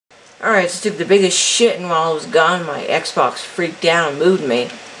Alright, so took the biggest shit, and while I was gone, my Xbox freaked out and moved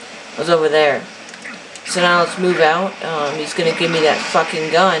me. I was over there. So now let's move out. He's gonna give me that fucking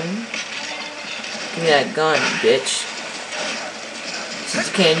gun. Give me that gun, bitch. Since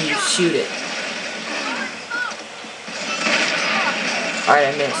you can't shoot it. Alright,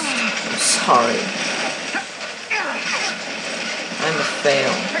 I missed. I'm sorry. I'm a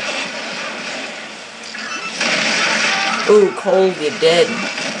fail. Ooh, cold, you're dead.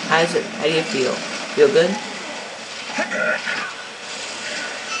 How do you feel? Feel good?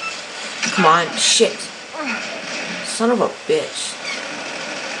 Come on, shit. Son of a bitch.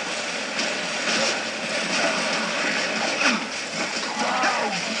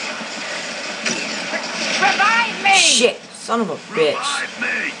 Revive me! Shit, son of a bitch.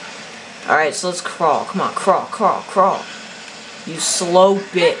 Alright, so let's crawl. Come on, crawl, crawl, crawl. You slow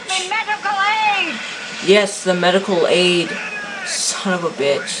bitch. Get me medical aid! Yes, the medical aid. Son of a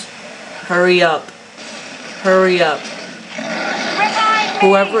bitch. Hurry up. Hurry up. Revive me!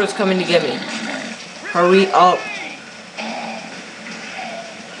 Whoever is coming to get me. Hurry up.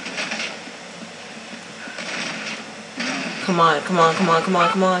 Come on, come on, come on, come on,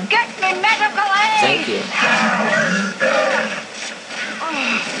 come on. Get me medical aid! Thank you.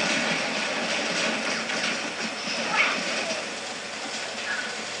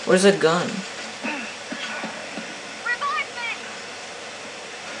 Where's a gun? Revive me!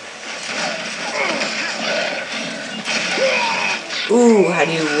 Ooh, how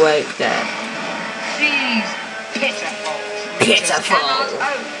do you like that? These pitiful. Pitiful.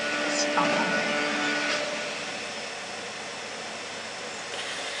 Stop.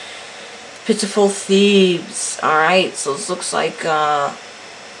 Pitiful thieves. Alright, so this looks like it's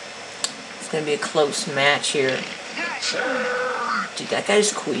gonna be a close match here. Dude, that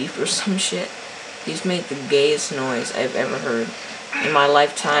guy's queef or some shit. He's made the gayest noise I've ever heard in my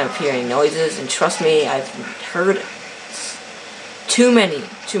lifetime of hearing noises, and trust me, I've heard too many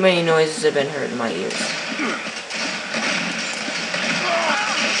noises have been heard in my ears.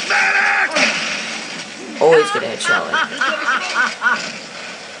 Always get a headshot like that.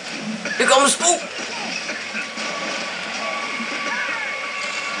 Here comes Spook!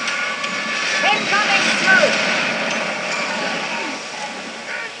 Incoming smoke!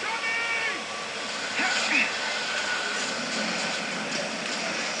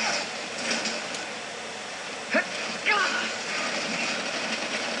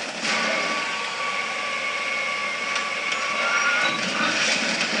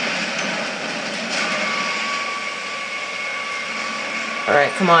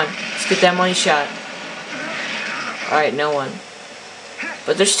 Alright, come on. Let's get that money shot. Alright, no one.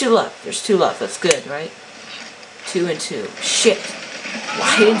 But there's two left. There's two left. That's good, right? 2 and 2. Shit.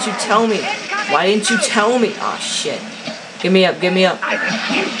 Why didn't you tell me? Why didn't you tell me? Aw, shit. Give me up. Give me up.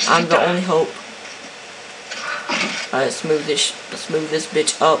 I'm the only hope. Alright, let's move this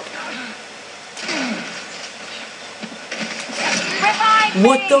bitch up.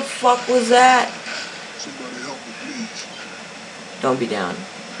 What the fuck was that? Don't be down.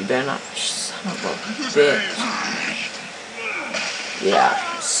 You better not. Son of a bitch. Yeah.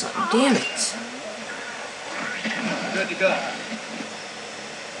 Son, damn it. Good to go.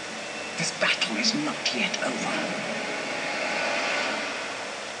 This battle is not yet over.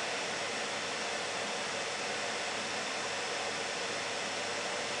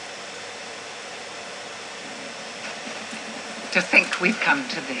 To think we've come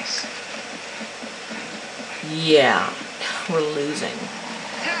to this. Yeah. We're losing.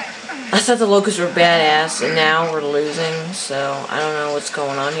 I thought the locusts were badass, and now we're losing, so I don't know what's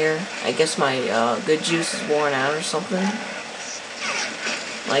going on here. I guess my good juice is worn out or something.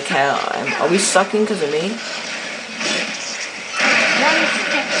 Like how, are we sucking because of me? One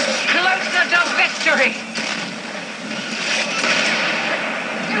step closer to victory!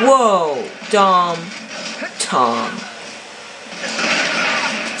 Whoa, Tom.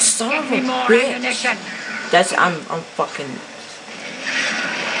 Son of a bitch. That's, I'm fucking...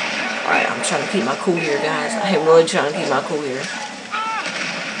 Alright, I'm trying to keep my cool here, guys. I am really trying to keep my cool here.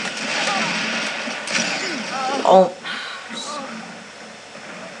 Oh.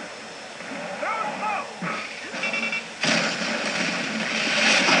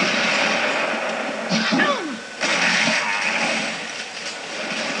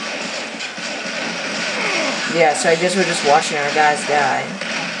 Yeah, so I guess we're just watching our guys die.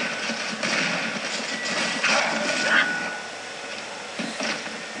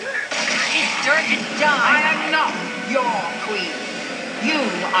 I am not your queen. You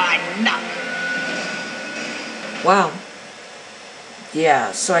are not. Wow.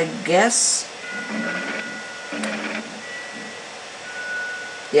 Yeah, so I guess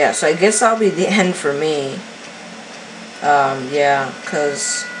Yeah, so I guess that'll be the end for me. Yeah,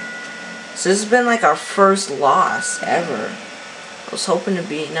 because so this has been like our first loss ever. I was hoping to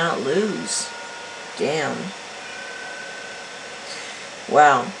not lose. Damn.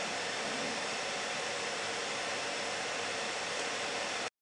 Wow.